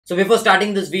So before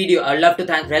starting this video, I'd love to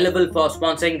thank Reliable for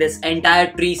sponsoring this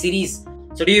entire tree series.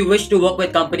 So do you wish to work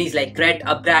with companies like Cred,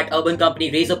 Upgrad, Urban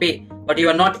Company, Razorpay, but you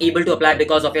are not able to apply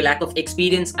because of your lack of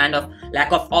experience and of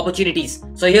lack of opportunities?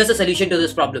 So here's a solution to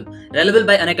this problem. Reliable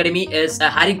by Unacademy is a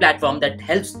hiring platform that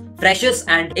helps freshers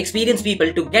and experienced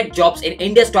people to get jobs in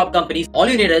India's top companies. All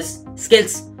you need is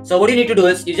skills. So what you need to do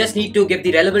is you just need to give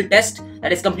the Reliable test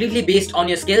that is completely based on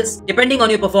your skills. Depending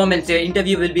on your performance, your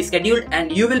interview will be scheduled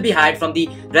and you will be hired from the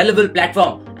Reliable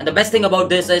platform. And the best thing about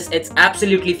this is it's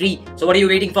absolutely free. So what are you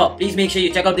waiting for? Please make sure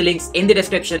you check out the links in the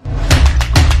description.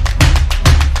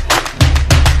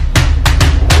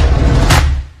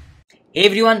 Hey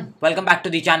everyone, welcome back to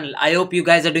the channel. I hope you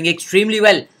guys are doing extremely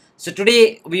well. So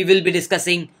today we will be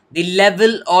discussing the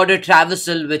level order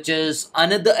traversal, which is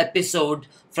another episode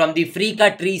from the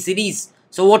Freaka tree series.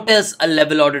 So what is a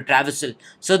level order traversal?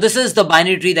 So this is the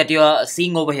binary tree that you are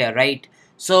seeing over here, right?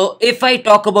 So if I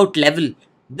talk about level,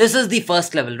 this is the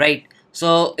first level, right?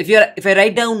 So if I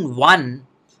write down 1,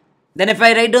 then if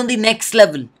I write down the next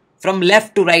level from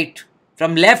left to right,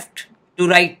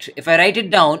 if I write it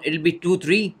down, it will be 2,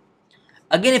 3.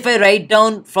 Again, if I write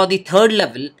down for the third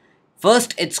level,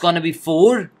 first it's going to be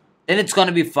 4, then it's going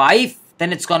to be 5,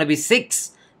 then it's going to be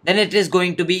 6, then it is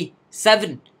going to be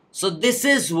 7. So this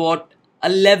is what a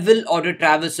level order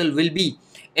traversal will be.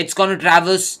 It's going to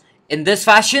traverse in this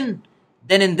fashion,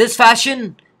 then in this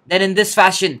fashion, then in this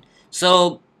fashion.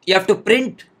 So you have to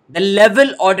print the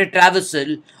level order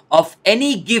traversal of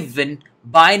any given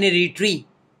binary tree.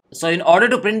 So in order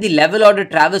to print the level order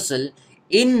traversal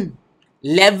in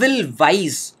level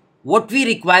wise, what we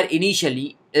require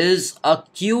initially is a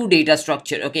queue data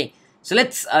structure. Okay, so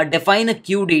let's define a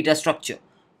queue data structure.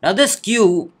 Now this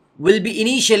queue will be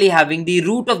initially having the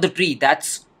root of the tree,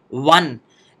 that's 1.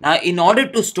 Now in order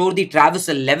to store the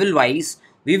traversal level wise,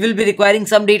 we will be requiring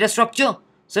some data structure.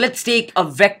 So let's take a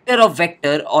vector of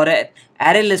vector or an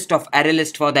array list of array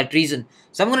list for that reason.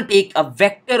 So I'm going to take a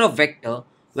vector of vector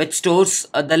which stores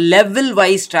the level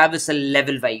wise traversal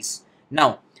level wise.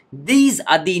 Now these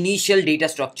are the initial data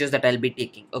structures that I'll be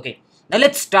taking. Okay, now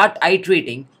let's start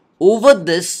iterating over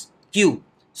this queue.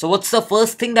 So what's the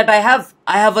first thing that I have?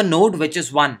 I have a node which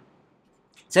is 1.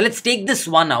 So let's take this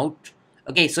 1 out.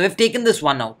 Okay, so we've taken this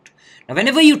 1 out. Now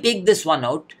whenever you take this 1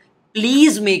 out,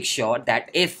 please make sure that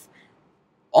if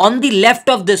on the left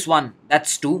of this 1,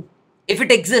 that's 2, if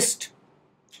it exists,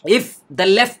 if the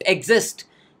left exists,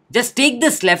 just take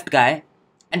this left guy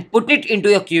and put it into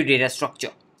your queue data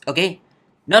structure. Okay,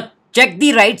 now check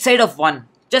the right side of 1.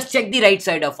 Just check the right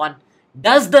side of 1.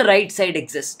 Does the right side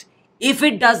exist? If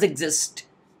it does exist,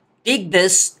 take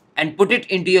this and put it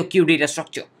into your queue data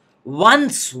structure.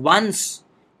 Once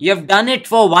you have done it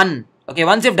for 1, okay,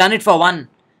 once you've done it for 1,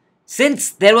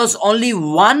 since there was only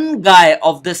one guy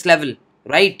of this level,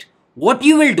 right, what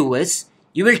you will do is,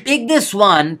 you will take this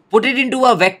 1, put it into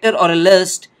a vector or a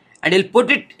list, and you'll put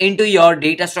it into your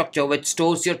data structure which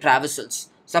stores your traversals.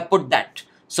 So put that.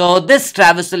 So this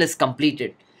traversal is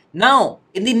completed. Now,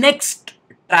 in the next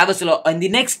traversal or in the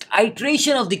next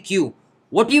iteration of the queue,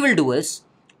 what you will do is,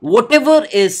 whatever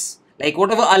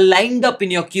are lined up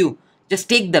in your queue, just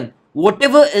take them.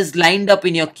 Whatever is lined up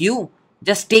in your queue,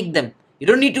 just take them. You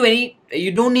don't need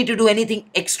to do anything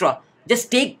extra.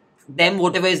 Just take them,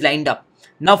 whatever is lined up.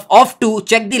 Now off 2,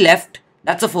 check the left,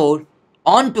 that's a 4.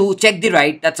 On 2, check the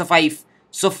right, that's a 5.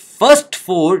 So first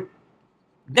 4,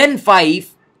 then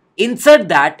 5, insert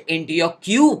that into your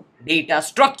queue data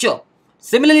structure.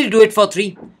 Similarly do it for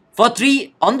 3. For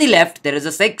 3, on the left there is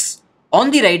a 6,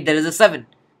 on the right there is a 7.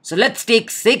 So let's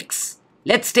take 6,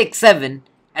 let's take 7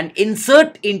 and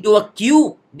insert into a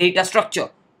queue data structure.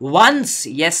 Once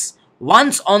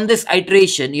on this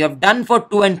iteration you have done for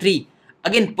 2 and 3,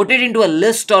 again put it into a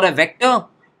list or a vector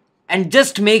and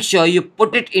just make sure you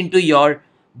put it into your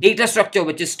data structure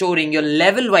which is storing your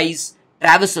level wise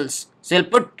traversals. So you'll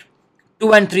put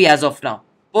 2 and 3 as of now.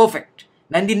 Perfect.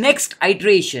 Now in the next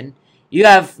iteration, you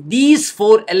have these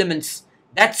 4 elements.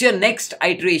 That's your next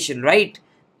iteration, right?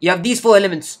 You have these 4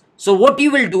 elements. So what you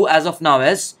will do as of now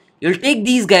is, you'll take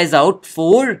these guys out,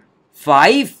 4,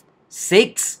 5,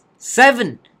 6,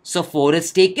 7. So 4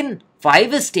 is taken,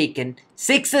 5 is taken,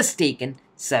 6 is taken,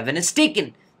 7 is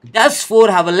taken. Does 4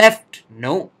 have a left?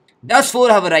 No. Does 4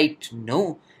 have a right?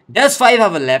 No. Does 5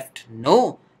 have a left?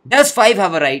 No. Does 5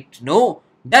 have a right? No.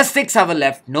 Does 6 have a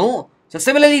left? No. So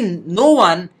similarly, no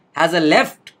one has a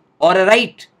left or a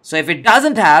right. So if it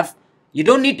doesn't have, you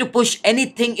don't need to push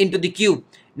anything into the queue.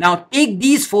 Now take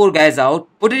these 4 guys out,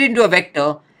 put it into a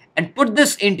vector and put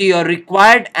this into your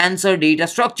required answer data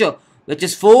structure, which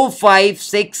is 4, 5,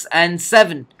 6 and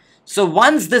 7. So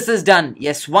once this is done,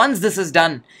 yes, once this is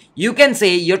done, you can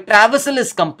say your traversal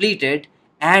is completed,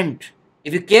 and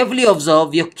if you carefully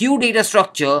observe, your queue data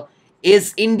structure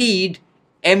is indeed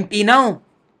empty now.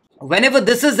 Whenever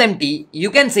this is empty, you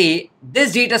can say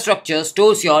this data structure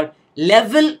stores your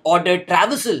level order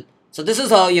traversal. So this is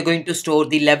how you're going to store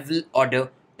the level order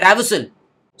traversal.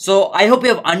 So I hope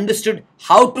you have understood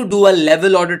how to do a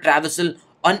level order traversal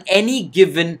on any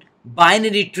given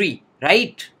binary tree,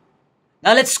 right?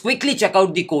 Now let's quickly check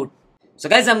out the code. So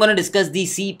guys, I'm going to discuss the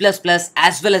C++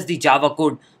 as well as the Java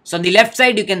code. So on the left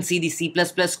side, you can see the C++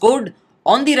 code.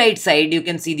 On the right side, you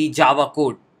can see the Java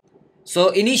code. So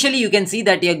initially, you can see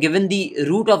that you're given the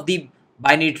root of the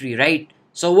binary tree, right?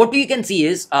 So what you can see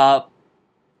is,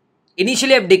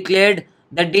 initially I've declared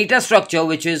the data structure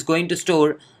which is going to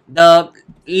store the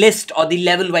list or the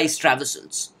level wise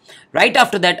traversals. Right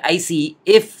after that, I see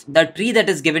if the tree that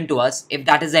is given to us, if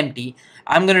that is empty,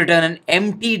 I'm going to return an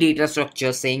empty data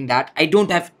structure saying that I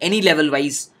don't have any level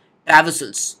wise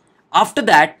traversals. After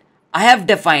that, I have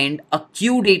defined a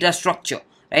queue data structure,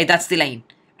 right? That's the line.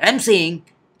 And I'm saying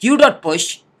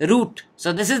queue.push root.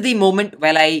 So this is the moment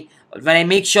when I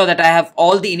make sure that I have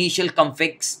all the initial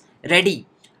configs ready.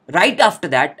 Right after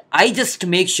that, I just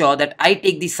make sure that I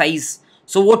take the size.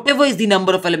 So whatever is the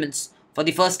number of elements, for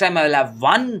the first time I will have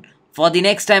 1, for the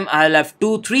next time I will have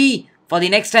 2, 3, for the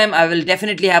next time I will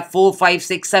definitely have 4, 5,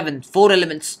 6, 7, 4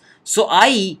 elements. So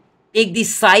I take the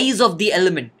size of the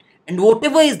element, and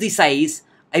whatever is the size,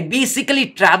 I basically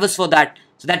traverse for that.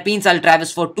 So that means I'll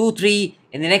traverse for 2, 3,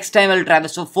 and the next time I'll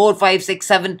traverse for 4, 5, 6,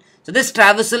 7. So this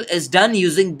traversal is done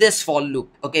using this for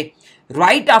loop, okay?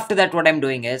 Right after that, what I'm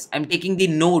doing is I'm taking the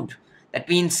node. That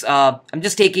means I'm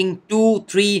just taking 2,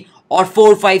 3, or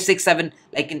 4, 5, 6, 7.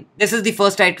 This is the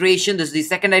first iteration, this is the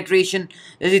second iteration,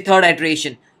 this is the third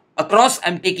iteration. Across,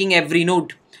 I'm taking every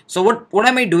node. So what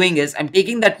am I doing is I'm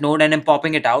taking that node and I'm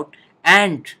popping it out,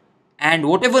 and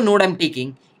whatever node I'm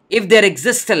taking, if there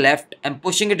exists a left, I'm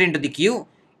pushing it into the queue.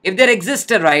 If there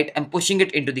exists a right, I'm pushing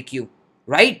it into the queue,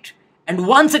 right? And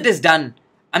once it is done,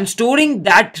 I'm storing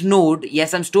that node,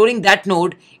 yes, I'm storing that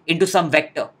node into some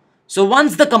vector. So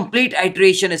once the complete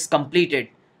iteration is completed,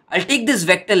 I'll take this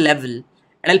vector level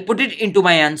and I'll put it into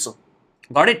my answer.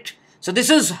 Got it? So this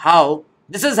is how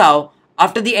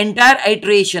after the entire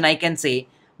iteration, I can say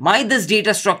this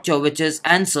data structure, which is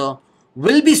answer,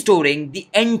 will be storing the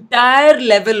entire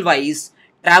level wise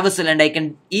traversal, and I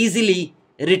can easily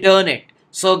return it.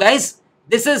 So guys,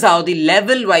 this is how the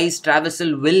level wise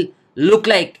traversal will look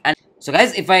like. And so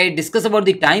guys, if I discuss about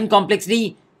the time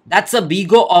complexity, that's a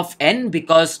big O of n,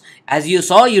 because as you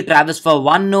saw, you traverse for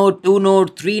 1 node, 2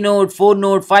 node, 3 node, 4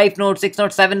 node, 5 node, 6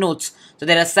 node, 7 nodes. So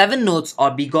there are 7 nodes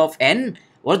or big O of n.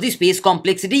 What's the space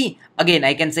complexity? Again,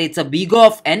 I can say it's a big O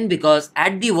of n, because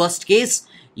at the worst case,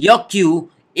 your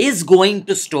queue is going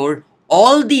to store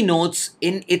all the nodes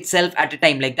in itself at a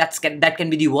time. Like that can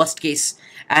be the worst case.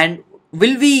 And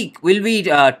will we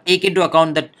take into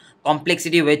account that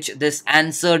complexity which this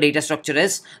answer data structure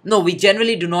is? No, we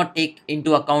generally do not take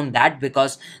into account that,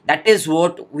 because that is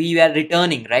what we are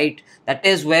returning, right? That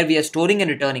is where we are storing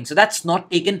and returning. So that's not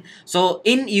taken. So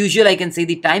in usual, I can say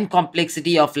the time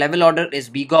complexity of level order is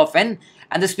big O of n,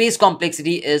 and the space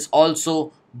complexity is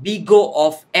also big O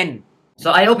of n.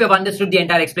 So I hope you have understood the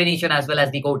entire explanation as well as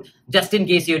the code. Just in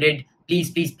case you did,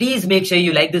 please make sure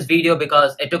you like this video,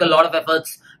 because it took a lot of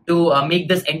efforts to make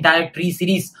this entire tree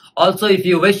series. Also, if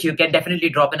you wish, you can definitely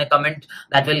drop in a comment.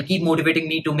 That will keep motivating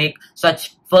me to make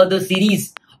such further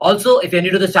series. Also, if you're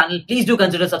new to this channel, please do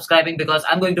consider subscribing, because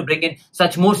I'm going to bring in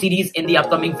such more series in the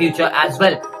upcoming future as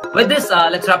well. With this,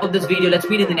 let's wrap up this video. Let's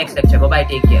meet in the next lecture. Bye-bye.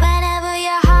 Take care. Whenever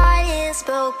your heart is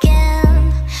broken.